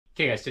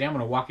Okay guys, today I'm going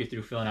to walk you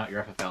through filling out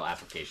your FFL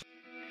application.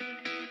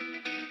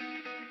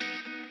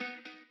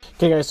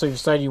 Okay guys, so you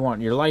decided you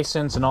want your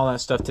license and all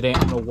that stuff. Today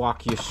I'm going to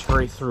walk you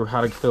straight through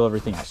how to fill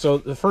everything out. So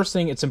the first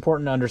thing, it's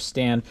important to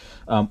understand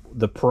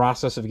the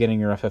process of getting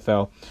your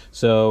FFL.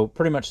 So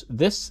pretty much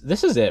this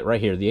is it right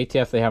here. The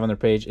ATF they have on their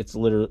page, it's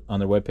literally on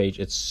their webpage.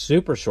 It's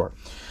super short.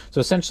 So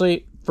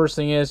essentially, first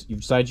thing is you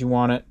decide you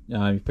want it,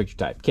 you pick your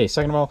type. Okay,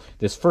 second of all,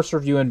 this first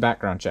review and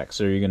background check.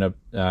 So you're going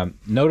to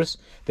notice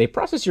they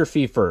process your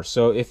fee first.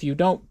 So if you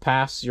don't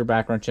pass your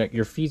background check,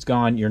 your fee's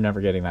gone. You're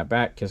never getting that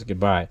back. Kiss it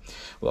goodbye.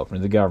 Welcome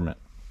to the government.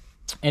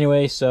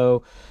 Anyway,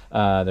 so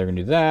they're going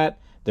to do that.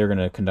 They're going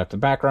to conduct a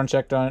background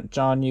check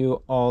on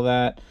you, all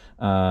that.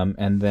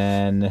 And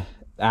then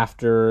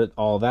after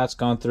all that's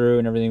gone through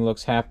and everything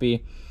looks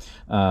happy,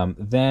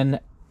 then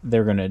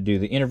they're going to do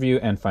the interview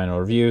and final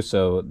review.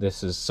 So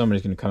this is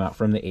somebody's going to come out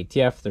from the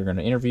ATF. They're going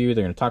to interview you.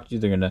 They're going to talk to you.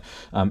 They're going to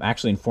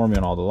actually inform you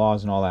on all the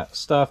laws and all that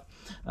stuff.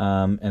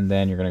 And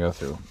then you're going to go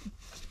through.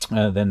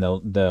 Then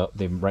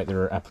they write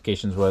their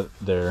applications,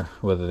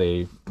 whether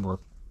they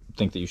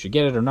think that you should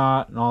get it or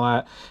not and all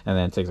that, and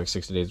then it takes like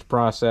 60 days to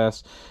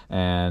process.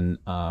 And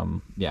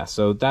yeah,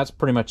 so that's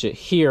pretty much it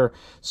here.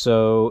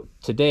 So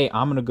today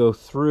I'm going to go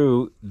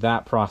through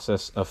that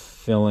process of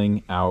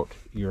filling out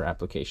your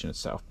application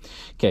itself.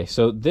 Okay,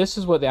 so this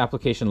is what the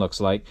application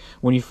looks like.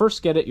 When you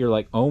first get it, you're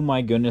like, oh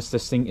my goodness,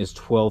 this thing is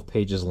 12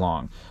 pages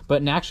long.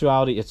 But in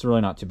actuality, it's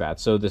really not too bad.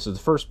 So this is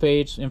the first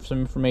page, some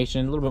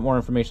information, a little bit more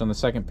information on the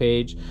second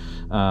page.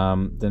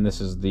 Then this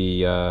is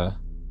the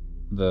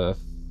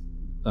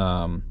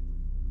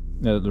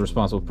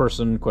responsible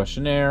person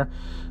questionnaire,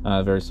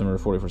 very similar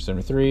to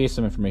 4473,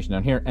 some information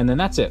down here, and then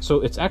that's it.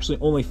 So it's actually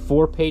only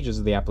 4 pages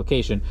of the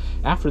application.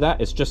 After that,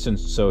 it's just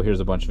so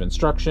here's a bunch of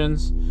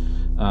instructions,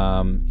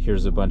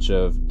 here's a bunch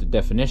of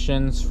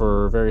definitions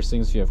for various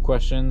things if you have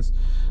questions,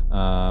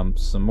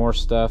 some more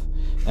stuff,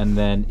 and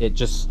then it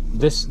just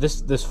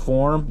this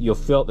form, you'll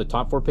fill out the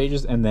top 4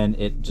 pages, and then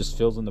it just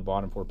fills in the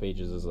bottom 4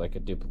 pages as like a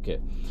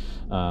duplicate.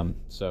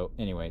 So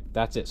anyway,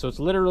 that's it. So it's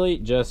literally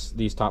just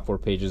these top 4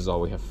 pages is all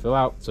we have to fill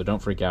out. So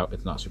don't freak out,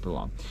 it's not super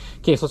long.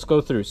 Okay, so let's go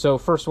through. So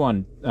first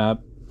one,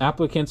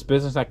 applicant's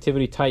business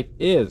activity type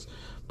is,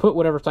 put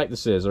whatever type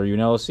this is. Are you an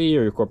LLC,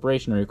 or your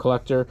corporation, or your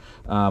collector?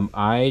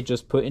 I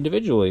just put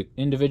individual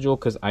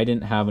because I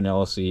didn't have an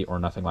LLC or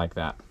nothing like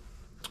that.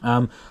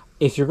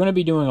 If you're going to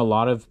be doing a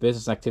lot of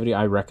business activity,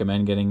 I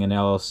recommend getting an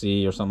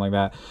LLC or something like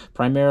that,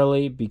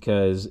 primarily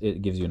because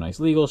it gives you a nice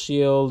legal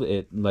shield.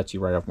 It lets you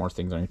write off more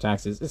things on your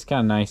taxes. It's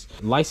kind of nice.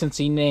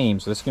 Licensee name.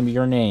 So this is going to be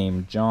your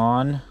name,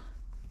 John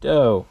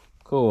Doe.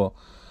 Cool.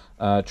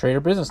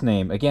 Trader business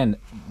name. Again,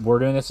 we're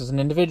doing this as an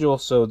individual,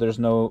 so there's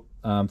no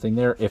thing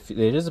there. If it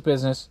is a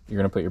business, you're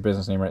going to put your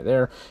business name right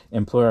there.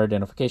 Employer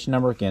identification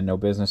number. Again, no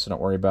business, so don't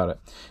worry about it.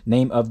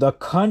 Name of the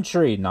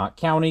country, not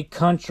county,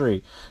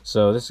 country.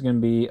 So this is going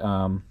to be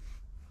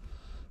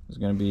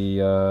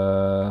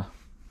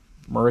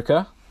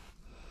America.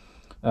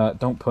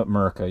 Don't put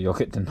America. You'll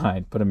get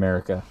denied. Put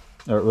America.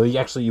 Or well,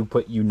 actually, you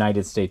put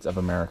United States of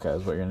America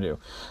is what you're going to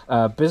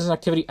do. Business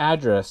activity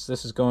address.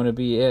 This is going to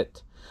be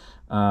it.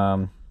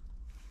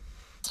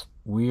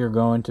 We are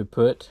going to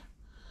put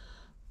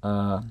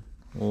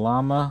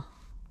Llama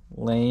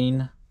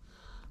Lane,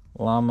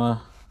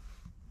 Llama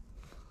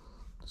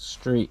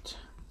Street.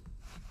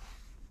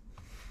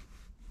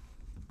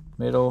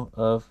 Middle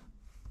of...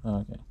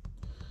 Okay.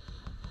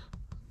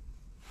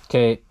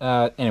 Okay,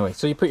 anyway,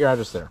 so you put your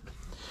address there.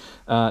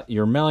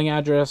 Your mailing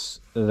address,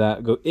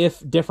 that go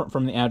if different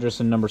from the address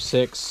in number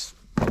 6,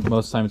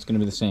 most of the time it's going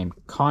to be the same.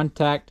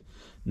 Contact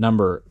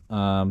number.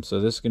 So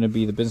this is going to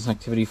be the business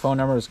activity phone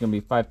number. It's going to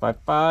be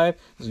 555.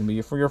 This is going to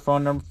be for your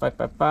phone number,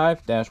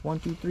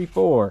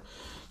 555-1234.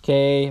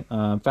 Okay,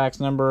 fax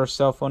number,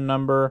 cell phone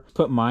number.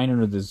 Put mine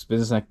under this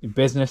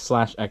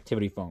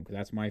business/activity phone, because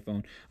that's my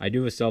phone. I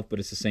do a self, but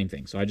it's the same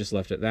thing, so I just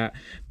left it that.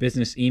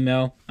 Business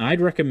email. I'd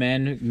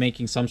recommend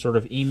making some sort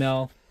of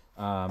email.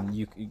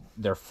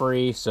 They're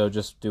free, so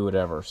just do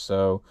whatever.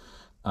 So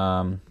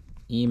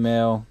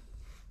email,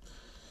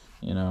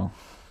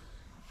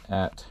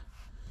 at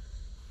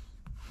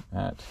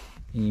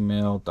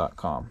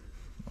email.com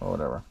or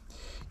whatever.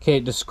 Okay,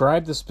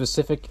 describe the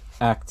specific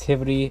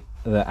activity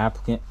the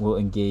applicant will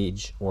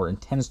engage or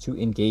intends to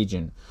engage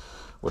in,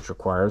 which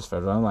requires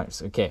federal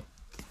license. Okay,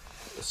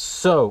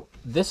 so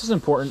this is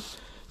important.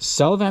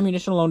 Sale of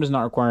ammunition alone does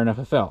not require an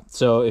FFL.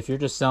 So if you're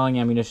just selling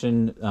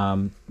ammunition,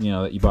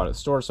 that you bought at the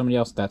store to somebody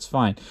else, that's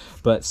fine.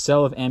 But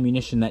sale of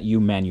ammunition that you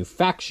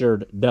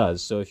manufactured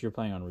does. So if you're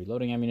planning on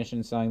reloading ammunition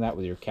and selling that,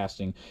 whether you're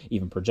casting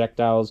even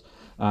projectiles,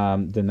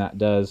 then that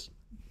does.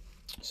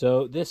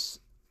 So this,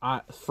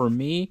 for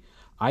me,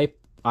 I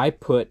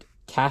put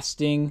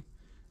casting,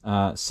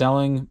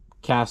 selling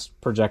cast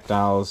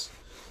projectiles,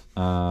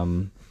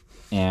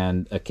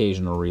 and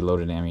occasional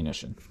reloaded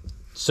ammunition.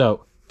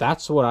 So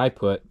that's what I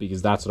put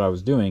because that's what I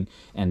was doing,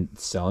 and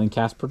selling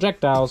cast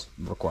projectiles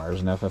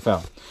requires an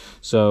FFL.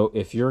 So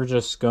if you're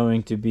just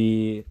going to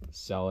be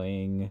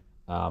selling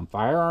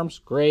firearms,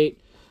 great.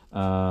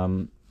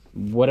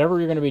 whatever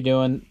you're going to be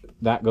doing,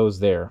 that goes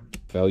there.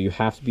 So you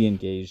have to be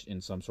engaged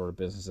in some sort of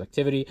business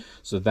activity,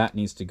 so that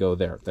needs to go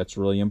there. That's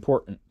really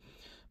important.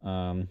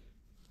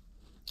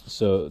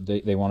 So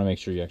they want to make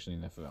sure you actually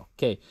need an FFL.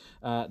 Okay,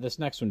 this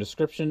next one,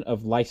 description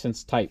of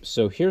license types.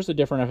 So here's the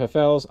different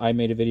FFLs. I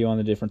made a video on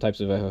the different types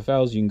of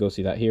FFLs. You can go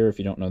see that here if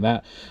you don't know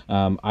that.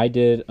 I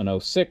did an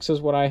 06 is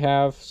what I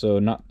have, so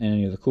not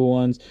any of the cool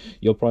ones.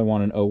 You'll probably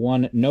want an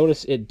 01.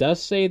 Notice it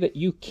does say that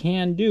you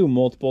can do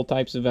multiple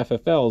types of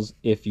FFLs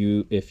if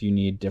you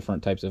need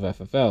different types of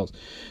FFLs.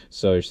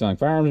 So you're selling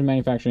firearms and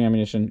manufacturing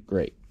ammunition.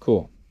 Great,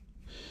 cool.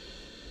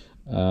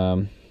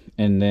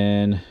 And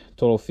then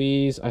total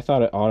fees, I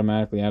thought it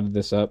automatically added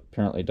this up.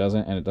 Apparently it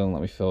doesn't, and it doesn't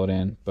let me fill it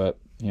in. But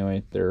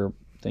anyway, their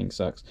thing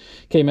sucks.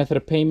 Okay, method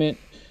of payment,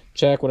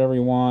 check whatever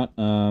you want.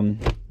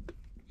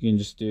 You can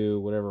just do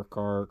whatever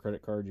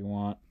credit card you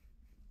want.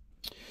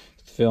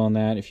 Fill in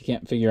that. If you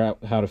can't figure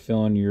out how to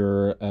fill in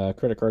your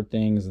credit card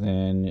things,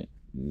 then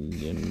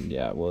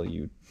yeah, well,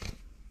 you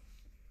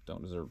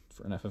don't deserve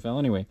for an FFL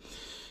anyway.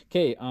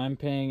 Okay, I'm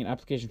paying an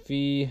application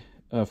fee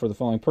for the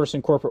following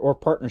person, corporate or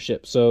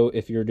partnership. So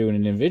if you're doing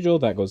an individual,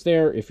 that goes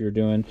there. If you're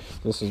doing,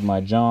 this is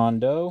my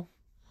John Doe.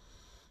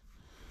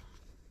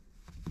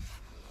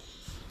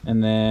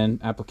 And then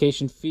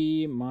application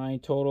fee, my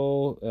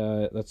total,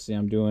 let's see,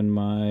 I'm doing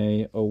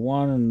my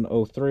 01 and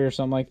 03 or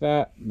something like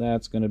that.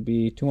 That's going to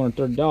be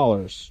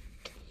 $230.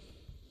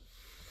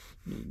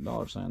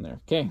 $sign there.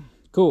 Okay,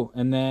 cool.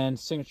 And then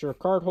signature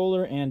card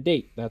holder and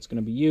date. That's going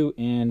to be you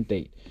and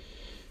date.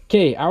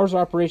 Okay, hours of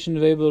operation,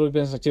 availability of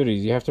business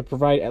activities. You have to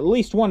provide at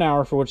least 1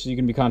 hour for which you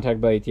can be contacted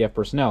by ATF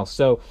personnel.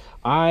 So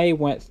I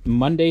went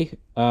Monday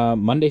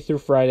through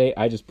Friday.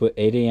 I just put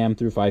 8 a.m.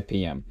 through 5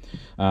 p.m.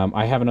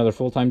 I have another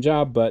full-time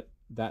job, but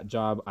that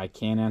job I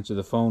can answer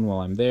the phone while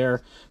I'm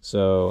there.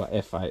 So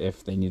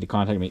if they need to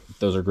contact me,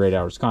 those are great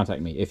hours to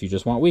contact me. If you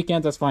just want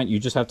weekends, that's fine. You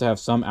just have to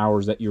have some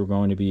hours that you're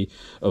going to be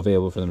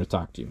available for them to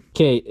talk to you.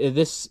 Okay,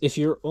 if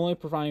you're only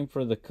providing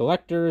for the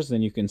collectors,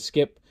 then you can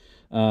skip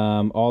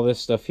all this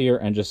stuff here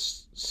and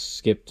just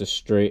skip to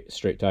straight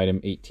to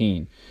item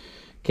 18.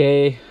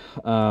 Okay,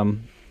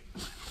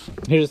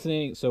 here's the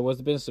thing. So was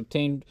the business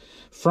obtained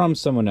from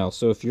someone else?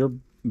 So if you're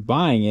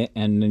buying it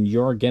and then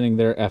you're getting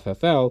their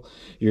FFL,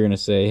 you're going to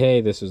say, hey,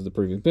 this is the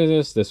previous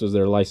business, this was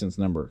their license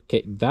number.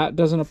 Okay, that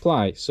doesn't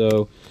apply.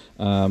 So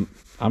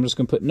I'm just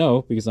going to put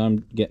no because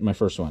I'm getting my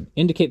first one.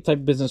 Indicate type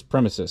of business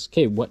premises.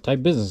 Okay, what type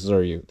of businesses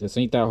are you? This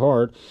ain't that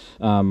hard.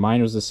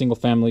 Mine was a single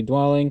family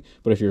dwelling,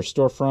 but if you're a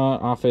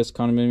storefront, office,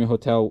 condominium,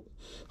 hotel,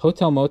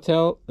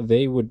 motel,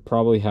 they would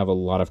probably have a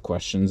lot of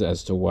questions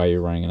as to why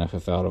you're running an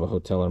FFL out of a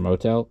hotel or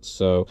motel.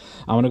 So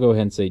I'm going to go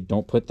ahead and say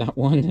don't put that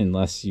one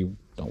unless you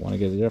don't want to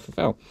get the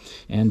FFL,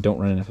 and don't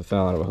run an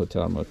FFL out of a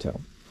hotel or motel.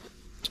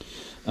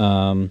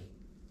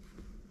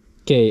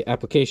 Okay,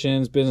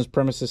 applications, business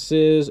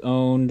premises,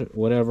 owned,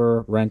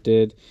 whatever,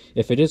 rented.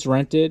 If it is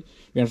rented,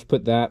 you're going to have to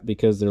put that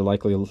because they're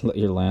likely to let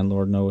your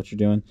landlord know what you're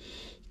doing.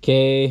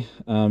 Okay,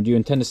 do you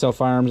intend to sell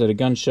firearms at a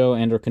gun show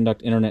and or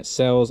conduct internet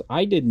sales?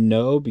 I did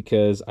no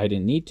because I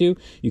didn't need to.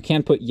 You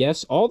can put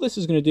yes. All this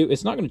is going to do,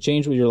 it's not going to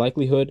change with your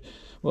likelihood.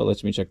 Well,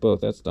 let me check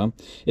both. That's dumb.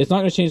 It's not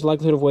going to change the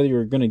likelihood of whether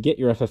you're going to get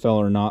your FFL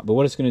or not, but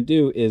what it's going to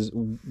do is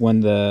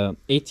when the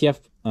ATF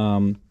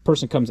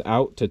person comes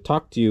out to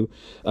talk to you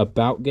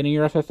about getting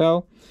your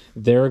FFL,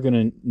 they're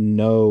going to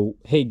know,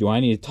 hey, do I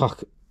need to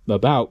talk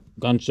about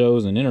gun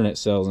shows and internet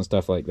sales and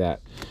stuff like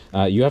that?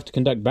 You have to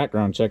conduct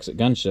background checks at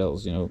gun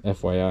shows,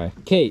 FYI.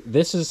 Okay,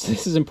 this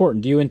is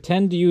important. Do you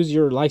intend to use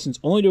your license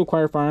only to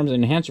acquire firearms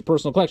and enhance your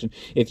personal collection?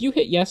 If you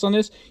hit yes on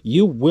this,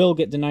 you will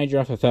get denied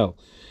your FFL.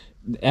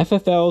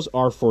 FFLs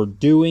are for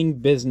doing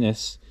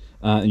business,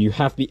 and you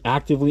have to be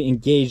actively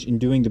engaged in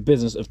doing the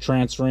business of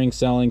transferring,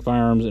 selling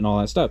firearms, and all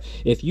that stuff.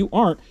 If you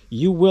aren't,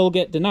 you will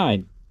get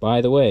denied, by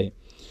the way.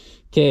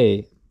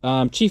 Okay,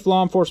 Chief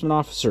Law Enforcement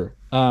Officer.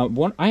 I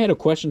had a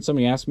question.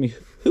 Somebody asked me,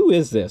 who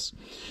is this?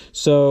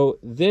 So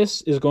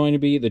this is going to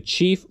be the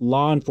Chief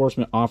Law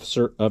Enforcement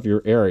Officer of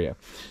your area.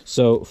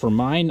 So for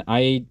mine,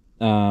 I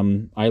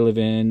live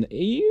in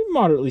a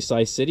moderately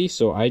sized city,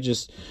 so I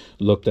just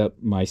looked up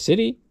my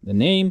city, the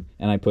name,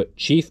 and I put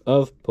Chief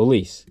of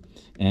Police.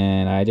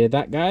 And I did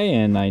that guy,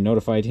 and I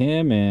notified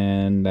him,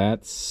 and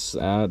that's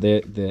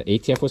the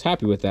ATF was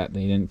happy with that.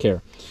 They didn't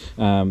care.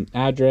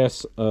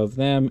 Address of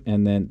them,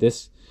 and then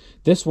this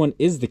one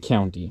is the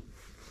county.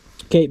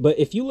 Okay, but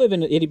if you live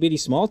in an itty-bitty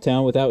small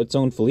town without its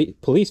own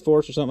police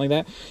force or something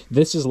like that,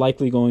 this is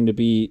likely going to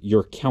be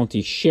your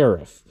county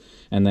sheriff,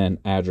 and then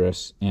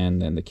address,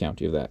 and then the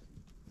county of that.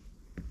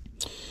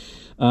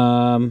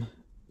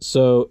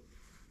 So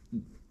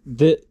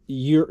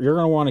you're going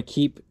to want to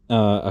keep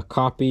a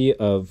copy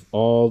of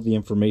all the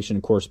information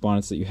and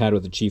correspondence that you had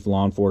with the chief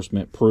law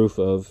enforcement, proof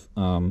of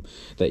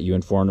that you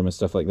informed them and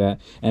stuff like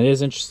that. And it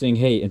is interesting,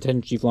 hey,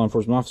 intended chief law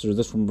enforcement officer,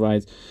 this one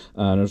provides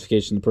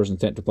notification of the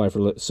person's intent to apply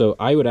for. So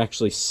I would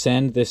actually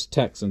send this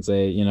text and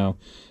say,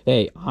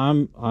 hey,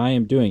 I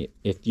am doing it.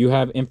 If you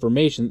have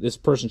information that this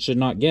person should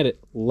not get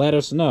it, let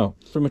us know.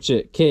 Pretty much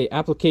it. Okay,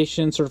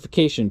 application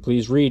certification.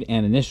 Please read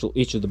and initial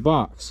each of the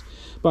box.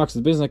 Box,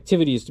 the business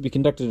activity is to be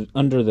conducted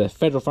under the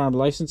federal firearm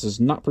license, is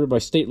not permitted by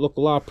state,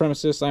 local law,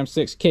 premises. I'm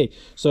 6K.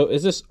 So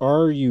is this,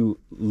 are you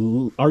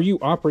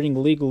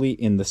operating legally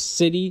in the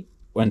city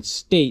and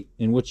state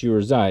in which you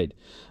reside?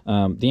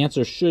 The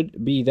answer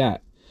should be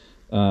that.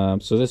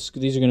 So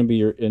these are going to be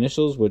your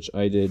initials, which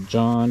I did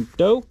John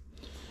Doe.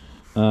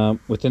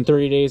 Within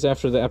 30 days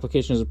after the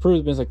application is approved,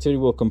 the business activity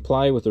will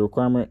comply with the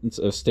requirements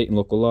of state and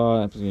local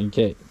law.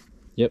 Okay.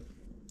 Yep.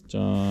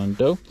 John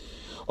Doe.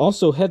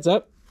 Also, heads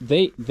up,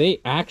 they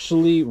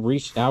actually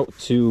reached out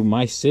to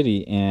my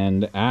city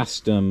and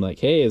asked them, like,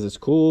 hey, is this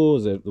cool?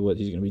 Is it what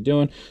he's going to be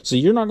doing? So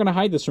you're not going to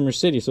hide this from your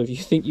city. So if you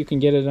think you can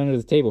get it under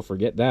the table,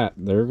 forget that.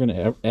 They're going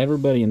to,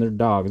 everybody and their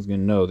dog is going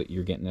to know that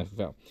you're getting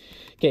FFL.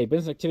 Okay,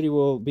 business activity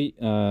will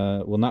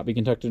not be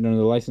conducted under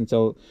the license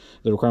until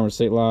the requirement of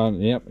state law.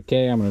 Yep,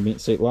 okay, I'm going to meet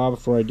state law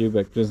before I do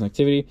back business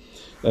activity.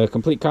 A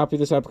complete copy of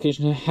this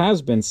application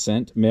has been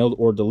sent, mailed,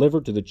 or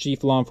delivered to the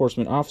chief law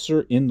enforcement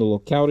officer in the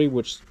locality,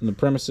 which in the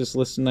premises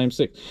listed in item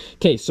 6.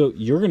 Okay, so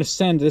you're going to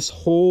send this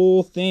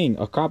whole thing,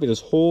 a copy of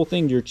this whole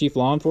thing, to your chief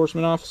law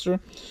enforcement officer.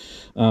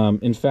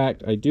 In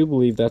fact, I do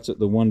believe that's what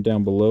the one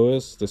down below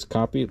is, this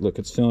copy. Look,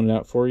 it's filling it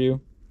out for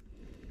you.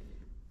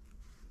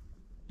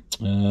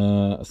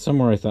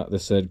 Somewhere I thought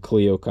this said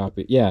Clio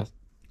copy. Yeah,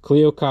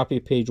 Clio copy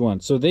page 1.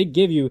 So they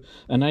give you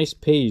a nice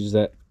page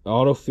that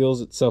auto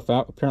fills itself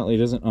out. Apparently it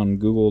isn't on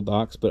Google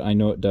Docs, but I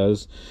know it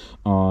does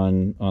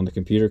on the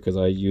computer because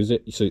I use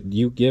it. So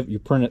you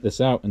print this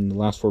out, and the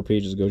last 4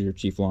 pages go to your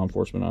chief law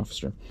enforcement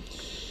officer.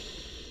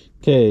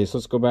 Okay, so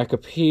let's go back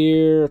up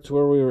here to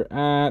where we were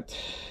at.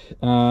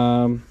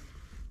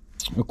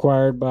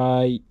 Required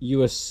by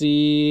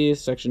USC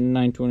section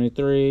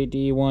 923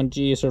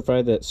 D1G,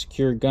 certified that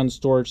secure gun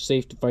storage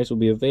safe device will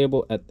be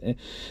available at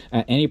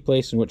any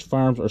place in which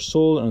firearms are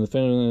sold under the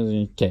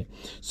federal. Okay,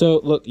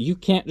 so look, you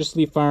can't just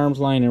leave firearms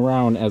lying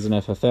around as an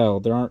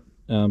FFL. There aren't,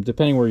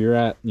 depending where you're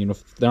at, you know,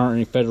 there aren't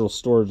any federal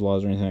storage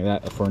laws or anything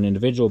like that for an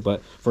individual,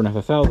 but for an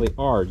FFL they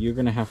are. You're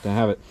going to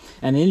have it.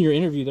 And in your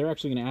interview, they're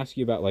actually going to ask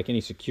you about like any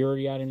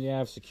security items you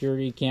have,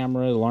 security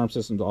cameras, alarm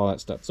systems, all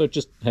that stuff. So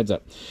just heads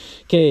up.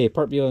 Okay,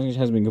 Part B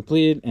has been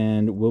completed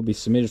and will be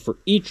submitted for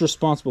each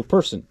responsible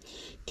person.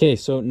 Okay,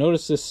 so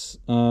notice this.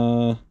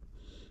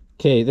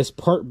 Okay, this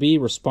Part B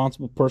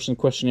responsible person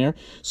questionnaire.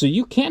 So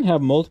you can't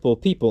have multiple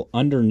people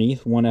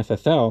underneath one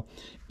FFL.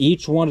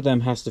 Each one of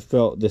them has to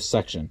fill this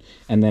section,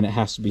 and then it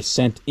has to be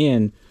sent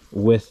in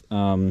with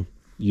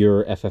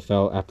your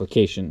FFL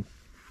application.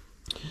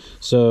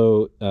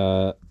 So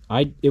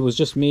it was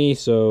just me,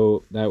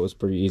 so that was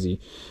pretty easy.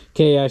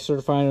 Okay, I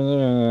certified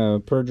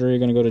perjury,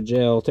 gonna go to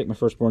jail, take my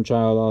firstborn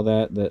child, all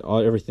that.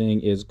 Everything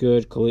is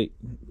good, complete.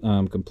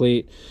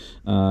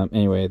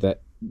 Anyway,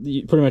 that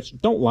you pretty much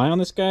don't lie on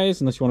this,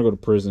 guys, unless you want to go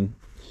to prison.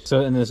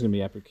 So, and this is gonna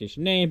be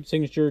application name,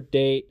 signature,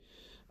 date.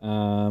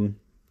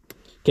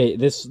 Okay,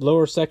 this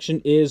lower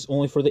section is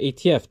only for the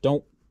ATF.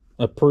 Don't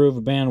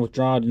approve, ban,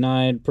 withdraw,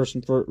 denied,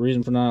 person for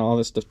reason for not, all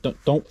this stuff.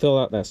 Don't fill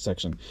out that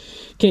section.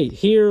 Okay,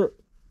 here,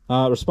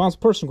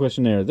 responsible person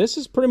questionnaire. This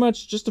is pretty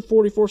much just a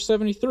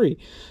 4473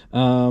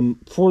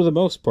 for the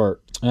most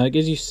part. It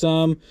gives you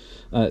some,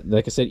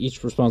 like I said,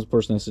 each responsible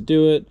person has to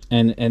do it.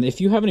 And if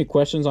you have any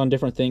questions on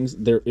different things,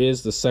 there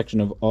is the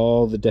section of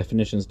all the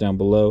definitions down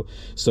below.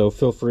 So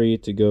feel free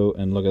to go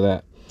and look at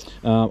that.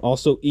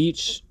 Also,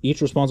 each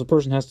responsible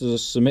person has to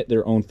submit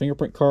their own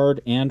fingerprint card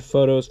and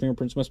photos.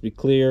 Fingerprints must be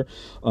clear.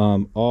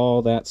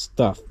 All that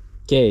stuff.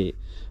 Okay.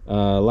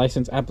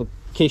 License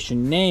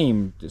application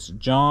name. This is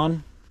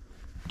John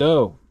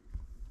Doe.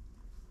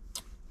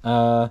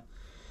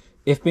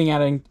 If being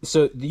adding,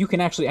 so you can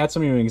actually add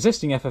somebody to an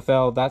existing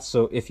FFL. That's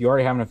so if you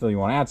already have an FFL, you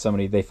want to add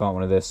somebody, they fill out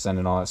one of this, send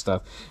in all that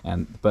stuff.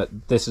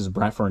 But this is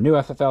for a new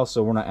FFL,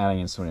 so we're not adding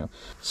in somebody else.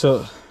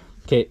 So.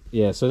 Okay,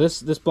 yeah, so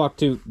this block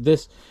 2,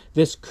 this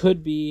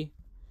could be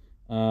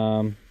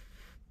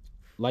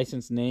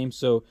license name.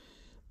 So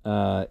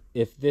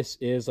if this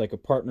is like a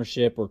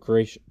partnership or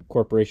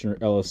corporation or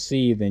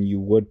LLC, then you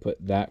would put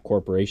that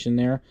corporation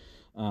there.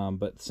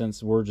 But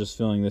since we're just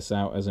filling this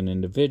out as an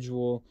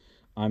individual,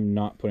 I'm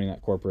not putting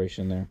that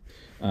corporation there.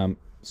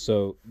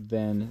 So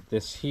then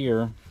this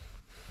here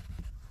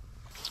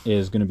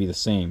is going to be the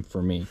same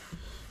for me.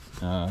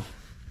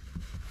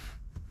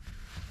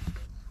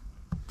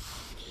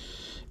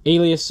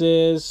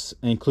 Aliases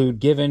include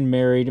given,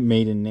 married,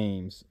 maiden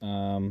names.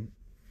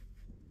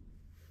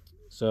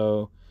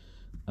 So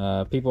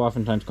people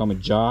oftentimes call me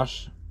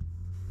Josh.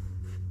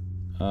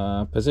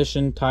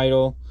 Position,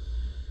 title.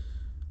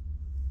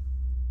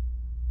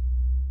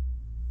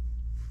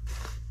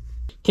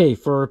 Okay,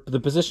 for the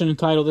position and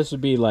title, this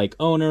would be like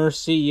owner,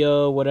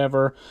 CEO,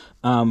 whatever.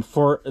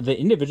 For the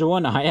individual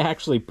one, I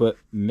actually put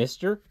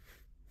Mr.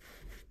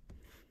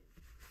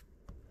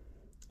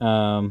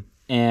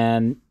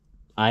 And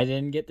I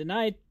didn't get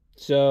denied,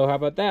 so how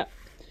about that?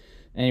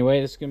 Anyway,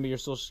 this is going to be your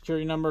social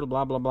security number,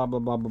 blah, blah, blah, blah,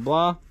 blah, blah,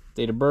 blah.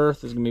 Date of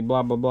birth is going to be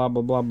blah, blah, blah,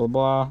 blah, blah, blah,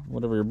 blah.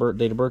 Whatever your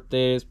date of birth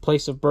is.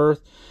 Place of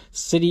birth,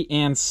 city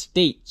and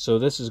state. So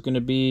this is going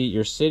to be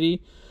your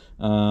city.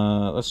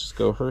 Let's just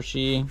go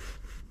Hershey,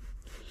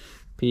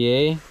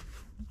 PA.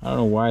 I don't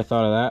know why I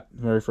thought of that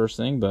very first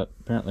thing, but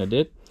apparently I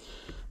did.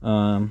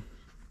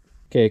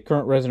 Okay,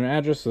 current resident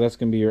address, so that's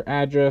going to be your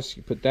address.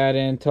 You put that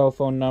in,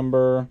 telephone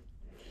number,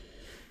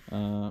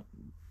 blah,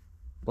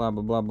 blah,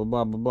 blah, blah,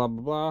 blah, blah, blah, blah,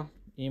 blah.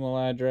 Email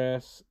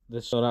address.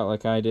 This filled out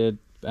like I did.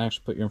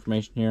 Actually put your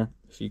information here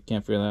if you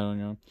can't figure that out on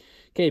your own.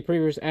 Okay,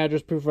 previous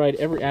address. Provide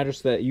every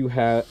address that you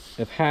have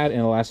had in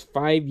the last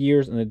 5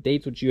 years and the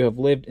dates which you have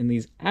lived in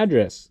these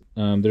address.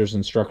 There's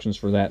instructions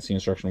for that. See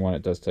instruction 1,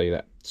 it does tell you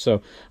that.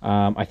 So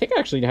I think I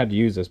actually had to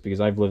use this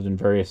because I've lived in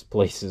various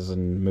places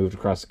and moved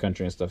across the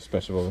country and stuff,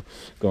 especially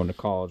going to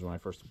college when I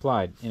first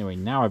applied. Anyway,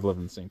 now I've lived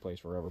in the same place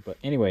forever. But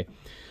anyway,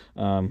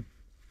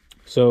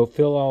 so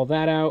fill all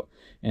that out,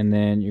 and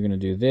then you're going to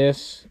do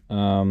this.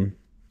 I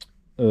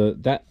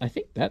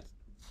think that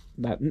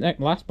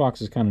last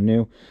box is kind of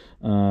new.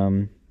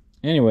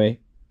 Anyway,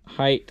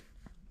 height,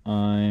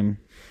 let's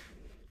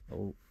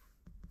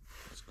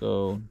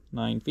go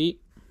 9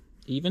 feet,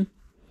 even.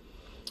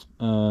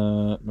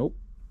 Nope.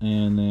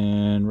 And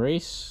then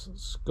race,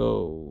 let's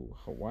go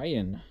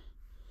Hawaiian.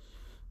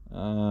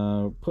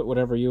 Put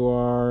whatever you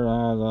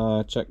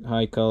are. Check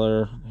eye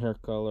color, hair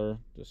color.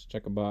 Just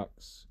check a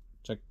box.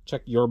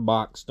 Check your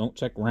box. Don't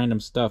check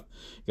random stuff.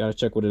 You gotta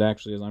check what it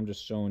actually is. I'm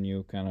just showing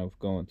you, kind of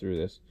going through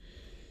this.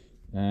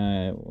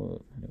 Okay,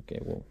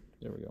 well,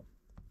 there we go.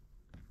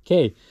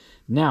 Okay,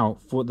 now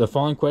for the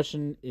following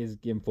question is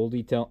given full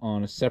detail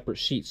on a separate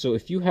sheet. So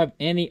if you have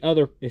any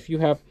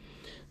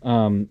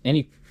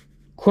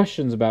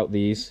questions about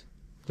these,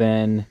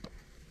 then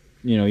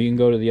you can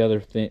go to the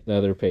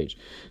other page.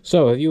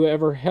 So have you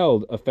ever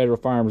held a federal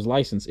firearms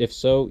license? If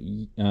so,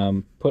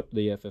 put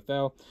the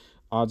FFL.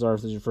 Odds are,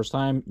 if this is your first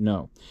time,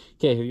 no.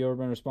 Okay, have you ever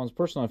been a responsible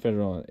person on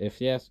federal?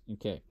 If yes,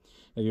 okay.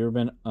 Have you ever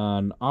been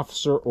an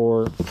officer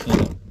or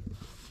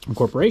a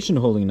corporation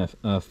holding an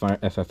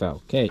FFL?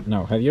 Okay,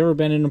 no. Have you ever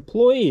been an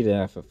employee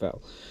at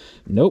FFL?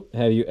 Nope.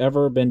 Have you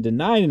ever been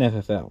denied an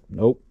FFL?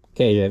 Nope.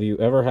 Okay, have you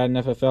ever had an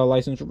FFL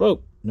license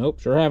revoked? Nope,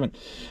 sure haven't.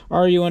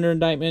 Are you under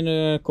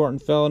indictment, court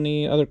and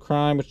felony, other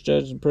crime, which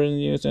judge in prison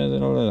you?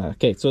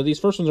 Okay, so these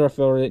first ones are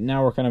affiliated.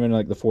 Now we're kind of in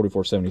like the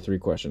 4473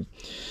 questions.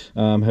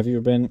 Have you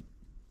ever been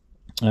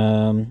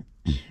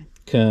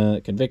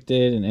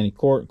convicted in any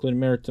court, including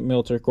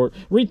military court?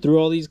 Read through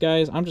all these,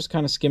 guys. I'm just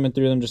kind of skimming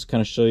through them, just to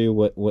kind of show you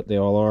what they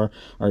all are.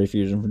 Are you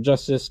fugitive from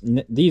justice?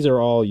 These are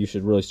all you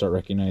should really start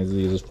recognizing.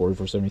 These as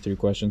 4473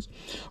 questions.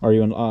 Are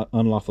you an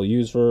unlawful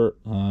user?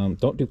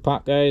 Don't do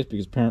pot, guys,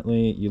 because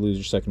apparently you lose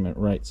your Second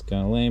Amendment rights.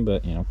 Kind of lame,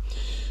 but it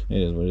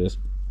is what it is.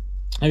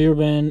 Have you ever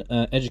been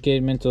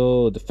educated,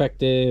 mental,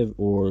 defective,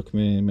 or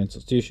committed in a mental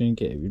institution?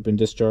 Okay, have you been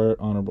discharged,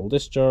 honorable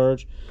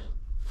discharge?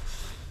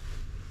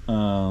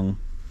 Are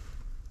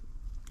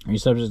you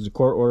subject to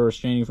court order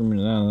restraining from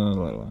your...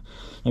 Have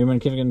you been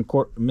convicted in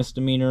court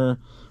misdemeanor,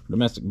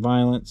 domestic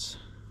violence?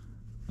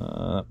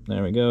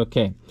 There we go.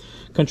 Okay.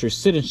 Country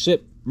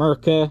citizenship,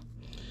 America.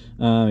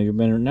 Have you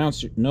been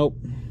renounced? Nope.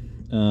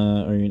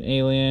 Are you an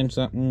alien?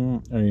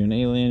 Something? Are you an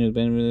alien who's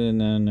been...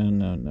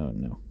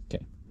 No.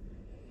 Okay.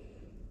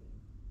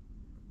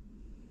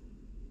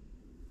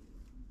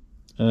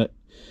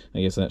 I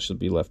guess that should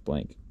be left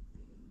blank.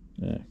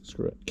 Yeah,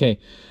 screw it. Okay.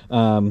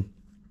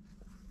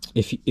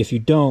 If you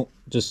don't,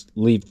 just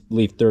leave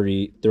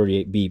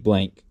 38B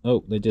blank.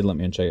 Oh, they did let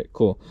me uncheck it.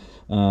 Cool.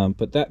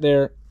 Put that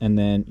there, and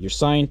then your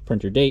sign,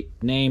 print your date,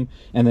 name,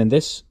 and then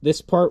this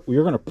part,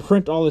 you're going to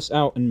print all this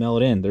out and mail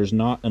it in. There's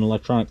not an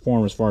electronic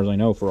form, as far as I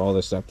know, for all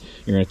this stuff.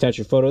 You're going to attach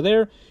your photo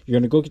there. You're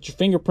going to go get your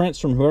fingerprints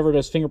from whoever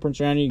does fingerprints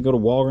around you. You can go to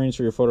Walgreens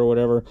for your photo or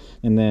whatever,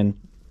 and then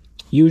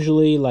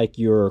usually like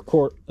your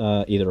court,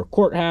 either a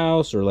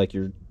courthouse or like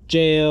your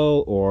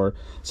jail, or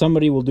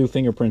somebody will do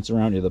fingerprints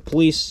around you. The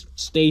police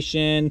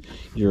station,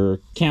 your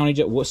county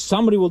jail,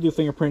 somebody will do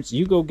fingerprints.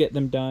 You go get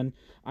them done.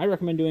 I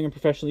recommend doing them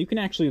professionally. You can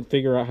actually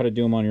figure out how to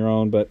do them on your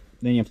own, but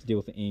then you have to deal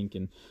with the ink,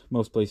 and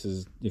most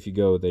places, if you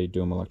go, they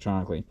do them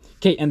electronically.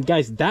 Okay, and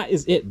guys, that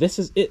is it. This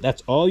is it.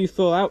 That's all you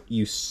fill out.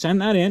 You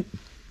send that in.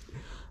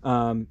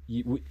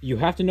 You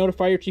have to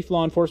notify your chief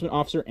law enforcement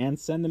officer and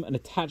send them an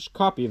attached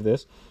copy of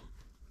this.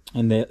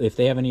 And if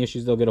they have any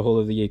issues, they'll get a hold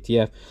of the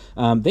ATF.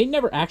 They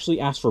never actually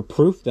asked for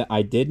proof that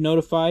I did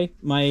notify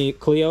my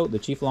Cleo, the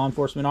chief law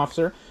enforcement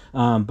officer.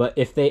 But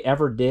if they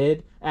ever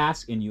did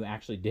ask and you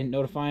actually didn't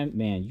notify him,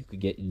 man, you could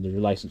get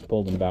your license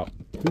pulled in about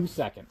 2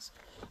 seconds.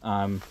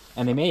 And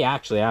they may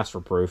actually ask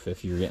for proof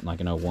if you're getting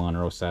like an 01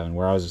 or 07,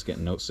 where I was just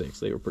getting 06.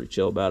 They were pretty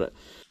chill about it.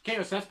 Okay,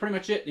 so that's pretty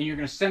much it. Then you're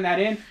going to send that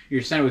in.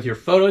 You're going to send it with your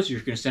photos. You're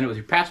going to send it with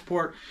your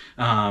passport.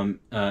 You're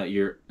going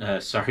to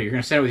send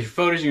it with your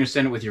photos. You're going to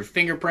send it with your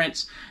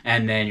fingerprints,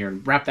 and then you're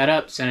going to wrap that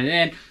up, send it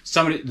in.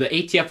 The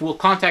ATF will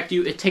contact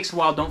you. It takes a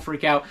while. Don't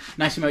freak out.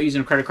 Nice thing about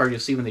using a credit card, you'll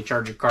see when they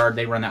charge your card,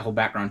 they run that whole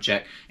background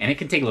check, and it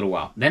can take a little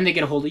while. Then they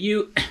get a hold of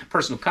you. A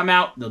person will come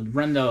out. They'll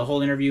run the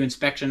whole interview,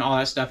 inspection, all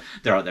that stuff.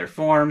 There are their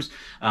forms.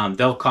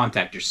 They'll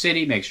contact your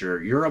city, make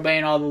sure you're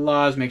obeying all the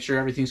laws, make sure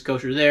everything's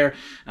kosher there,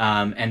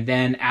 and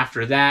then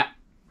after that,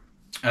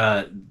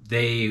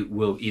 they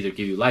will either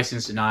give you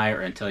license deny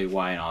and tell you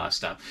why and all that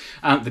stuff.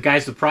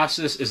 The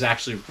process is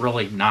actually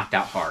really not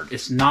that hard.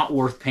 It's not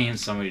worth paying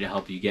somebody to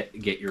help you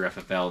get your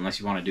FFL unless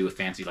you want to do a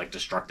fancy like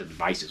destructive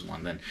devices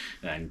one. Then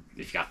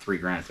if you got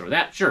 $3,000 to throw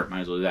that, sure,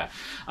 might as well do that.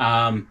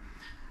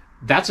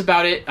 That's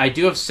about it. I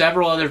do have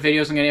several other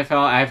videos on getting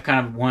FFL. I have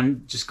kind of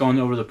one just going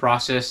over the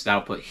process that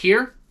I'll put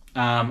here.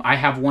 I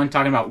have one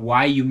talking about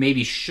why you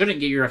maybe shouldn't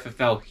get your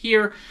FFL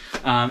here.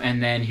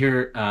 And then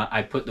here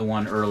I put the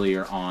one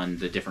earlier on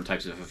the different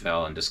types of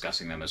FFL and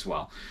discussing them as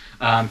well.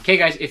 Okay,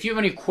 guys, if you have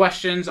any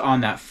questions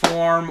on that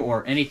form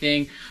or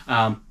anything,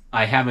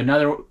 I have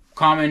another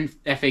common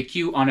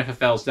FAQ on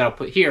FFLs that I'll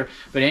put here.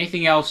 But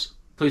anything else,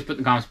 please put in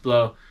the comments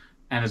below.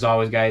 And as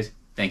always, guys,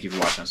 thank you for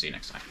watching. I'll see you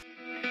next time.